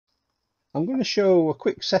I'm going to show a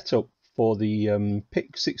quick setup for the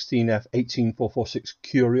PIC16F18446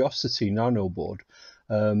 Curiosity Nano board.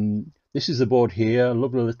 This is the board here, a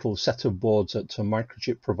lovely little set of boards that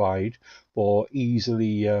Microchip provide for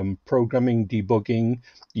easily programming, debugging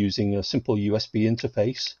using a simple USB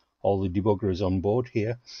interface. All the debugger is on board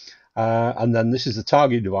here. And then this is the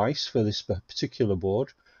target device for this particular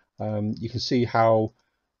board. You can see how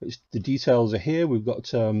the details are here. We've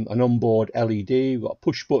got an onboard LED, we've got a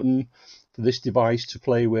push button for this device to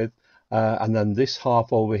play with, and then this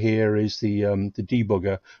half over here is the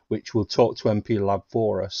debugger, which will talk to MPLAB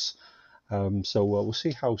for us. So we'll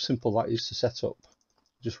see how simple that is to set up.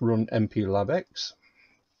 Just run MPLAB-X.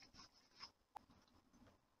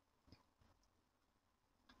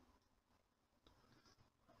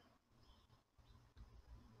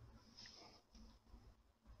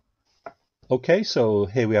 Okay, so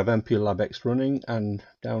here we have MPLAB-X running, and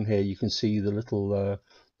down here you can see the little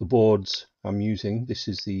the boards I'm using. This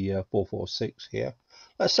is the 446 here.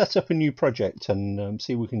 Let's set up a new project and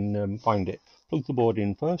see if we can find it. Plug the board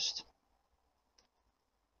in first.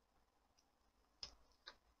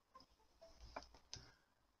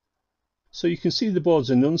 So you can see the board's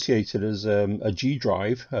enunciated as a G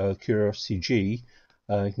drive, Curiosity G.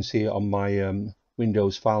 You can see it on my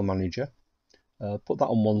Windows file manager. Put that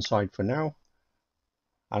on one side for now.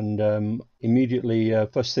 And immediately,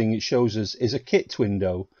 first thing it shows us is a kit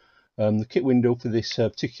window. The kit window for this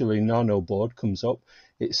particular nano board comes up.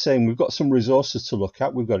 It's saying we've got some resources to look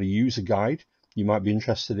at. We've got a user guide you might be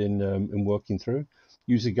interested in working through.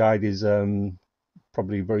 User guide is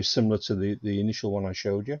probably very similar to the initial one I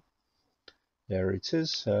showed you. There it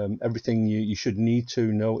is. Everything you should need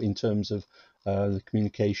to know in terms of the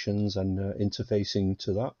communications and interfacing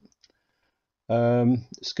to that.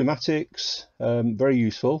 Schematics, very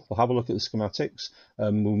useful. We'll have a look at the schematics.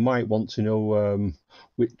 We might want to know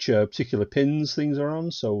which particular pins things are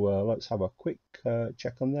on, so let's have a quick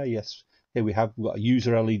check on there. Yes, here we've got a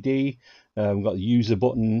user LED, we've got the user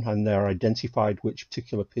button, and they're identified which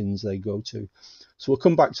particular pins they go to. So we'll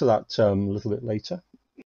come back to that a little bit later.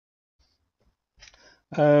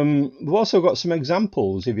 We've also got some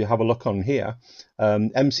examples if you have a look on here.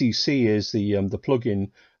 MCC is the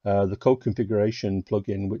plugin, the code configuration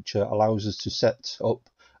plugin, which allows us to set up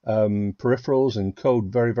peripherals and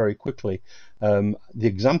code very, very quickly. The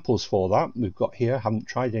examples for that we've got here, haven't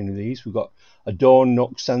tried any of these. We've got a Dawn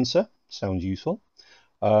NUC sensor, sounds useful.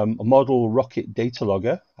 A model rocket data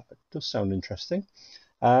logger, does sound interesting.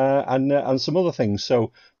 And some other things.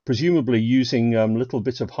 So presumably using a little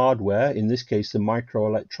bit of hardware, in this case the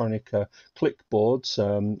microelectronic click boards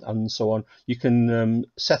and so on, you can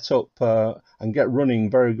set up and get running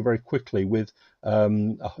very, very quickly with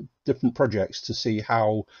different projects to see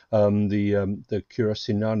how the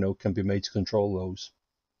Curiosity Nano can be made to control those.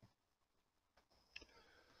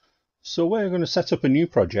 So we're going to set up a new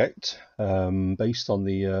project based on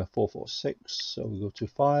the 446. So we go to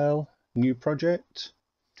File, New Project.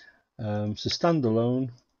 So standalone.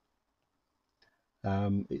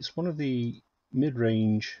 It's one of the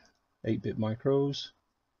mid-range 8-bit micros.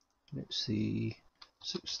 It's the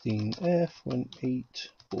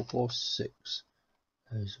 16F18446.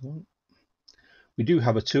 There's one. We do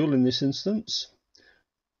have a tool in this instance.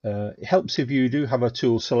 It helps if you do have a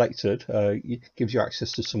tool selected. It gives you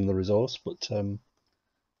access to some of the resource, but I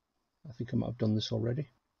think I might have done this already.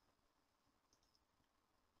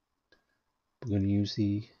 We're going to use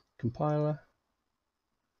the compiler,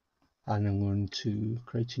 and I'm going to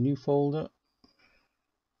create a new folder.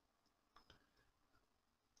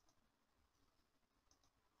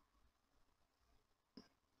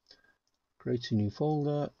 Create a new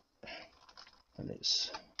folder, and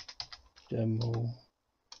it's demo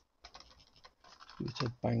with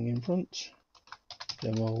a bang in front,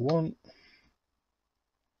 demo 1.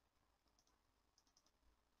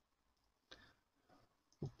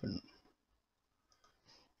 Open.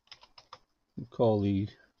 We'll call the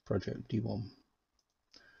project D1.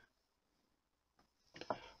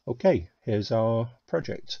 Okay, here's our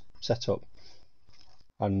project set up,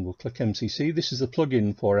 and we'll click MCC. This is the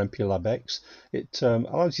plugin for MPLAB-X. It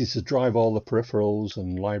allows you to drive all the peripherals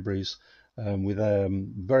and libraries with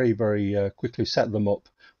very, very quickly set them up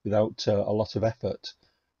without a lot of effort.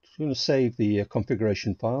 I'm going to save the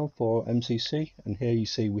configuration file for MCC, and here you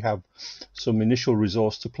see we have some initial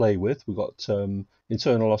resource to play with. We've got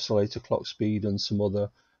internal oscillator clock speed and some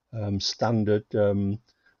other standard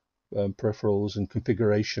peripherals and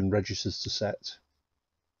configuration registers to set.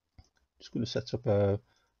 Just going to set up a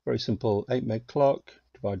very simple 8 meg clock,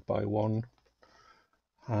 divide by 1.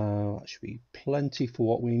 That should be plenty for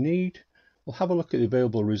what we need. We'll have a look at the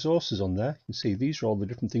available resources on there. You can see these are all the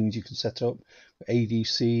different things you can set up.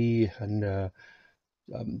 ADC and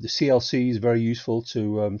the CLC is very useful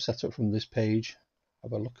to set up from this page.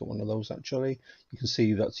 Have a look at one of those actually. You can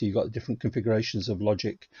see that you've got different configurations of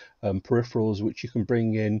logic peripherals which you can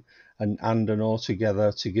bring in and or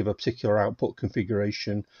together to give a particular output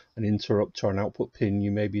configuration, an interrupt or an output pin you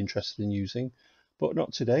may be interested in using. But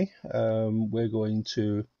not today. We're going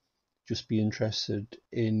to just be interested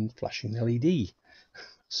in flashing LED.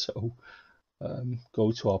 So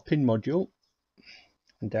go to our pin module,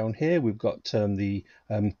 and down here we've got the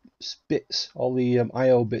bits, all the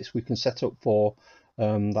I/O bits we can set up for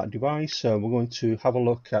that device. We're going to have a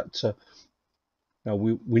look at now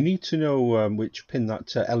we need to know which pin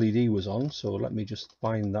that LED was on, so let me just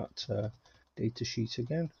find that data sheet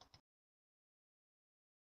again.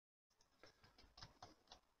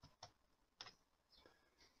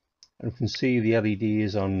 And we can see the LED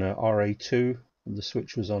is on RA2 and the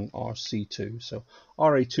switch was on RC2. So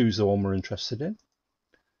RA2 is the one we're interested in.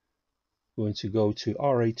 We're going to go to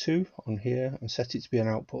RA2 on here and set it to be an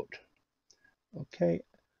output. Okay,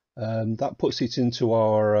 that puts it into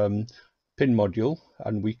our pin module,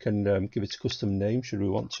 and we can give it a custom name should we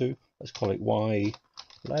want to. Let's call it Y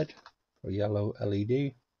LED or yellow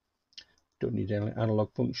LED. Don't need any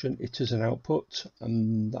analog function. It is an output,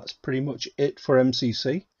 and that's pretty much it for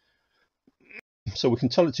MCC. So we can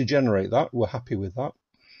tell it to generate that. We're happy with that.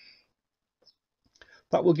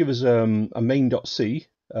 That will give us a main.c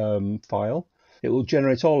file. It will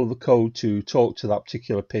generate all of the code to talk to that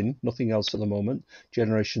particular pin, nothing else at the moment.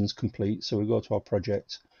 Generation's complete, so we go to our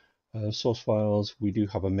project, source files, we do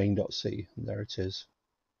have a main.c, and there it is.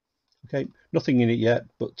 Okay, nothing in it yet,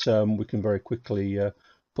 but we can very quickly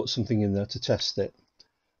put something in there to test it.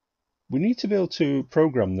 We need to be able to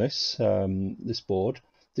program this, this board.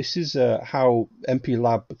 This is how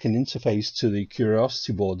MPLAB can interface to the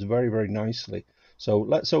Curiosity boards very, very nicely. So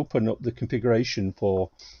let's open up the configuration for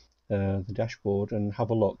the dashboard and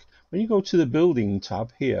have a look. When you go to the building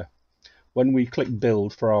tab here, when we click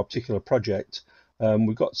build for our particular project,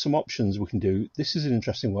 we've got some options we can do. This is an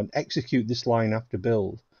interesting one. Execute this line after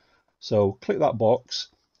build. So click that box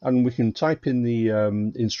and we can type in the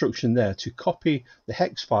instruction there to copy the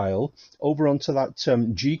hex file over onto that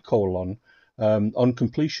G colon on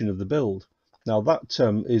completion of the build. Now that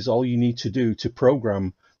is all you need to do to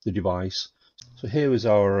program the device. So here is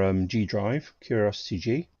our G drive, Curiosity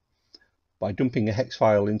G. By dumping a hex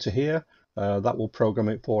file into here, that will program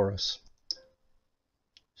it for us.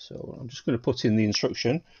 So I'm just going to put in the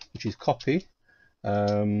instruction, which is copy.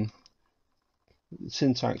 The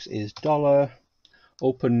syntax is $,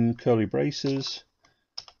 open curly braces,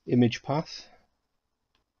 image path.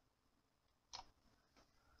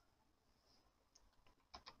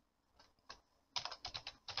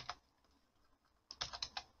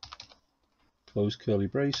 Close curly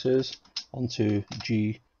braces onto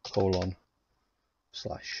G colon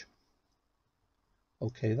slash.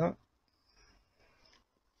 Okay, that.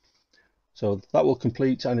 So that will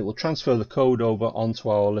complete and it will transfer the code over onto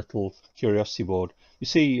our little Curiosity board. You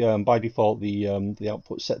see by default the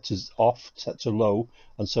output set to off, set to low,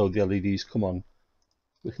 and so the LEDs come on.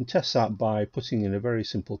 We can test that by putting in a very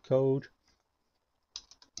simple code.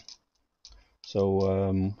 So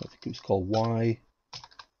I think it was called Y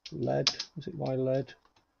LED. Was it Y LED?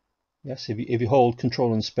 Yes, if you hold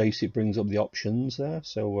Control and space, it brings up the options there.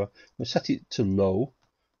 So we'll set it to low.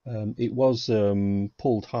 It was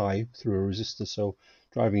pulled high through a resistor, so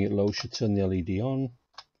driving it low should turn the LED on.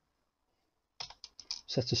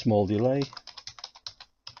 Set a small delay,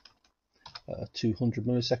 200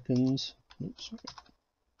 milliseconds. Oops.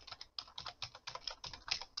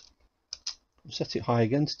 Set it high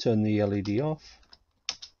again to turn the LED off.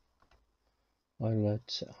 LED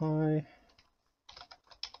set high,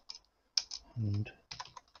 and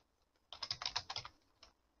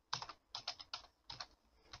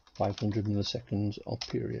 500 milliseconds of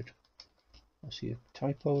period. I see a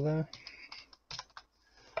typo there.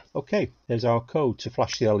 Okay, there's our code to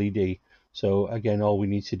flash the LED. So again, all we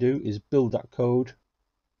need to do is build that code.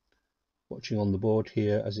 Watching on the board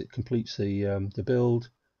here as it completes the build,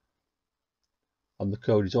 and the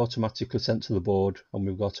code is automatically sent to the board, and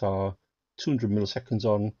we've got our 200 milliseconds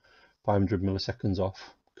on, 500 milliseconds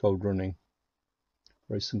off code running.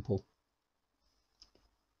 Very simple.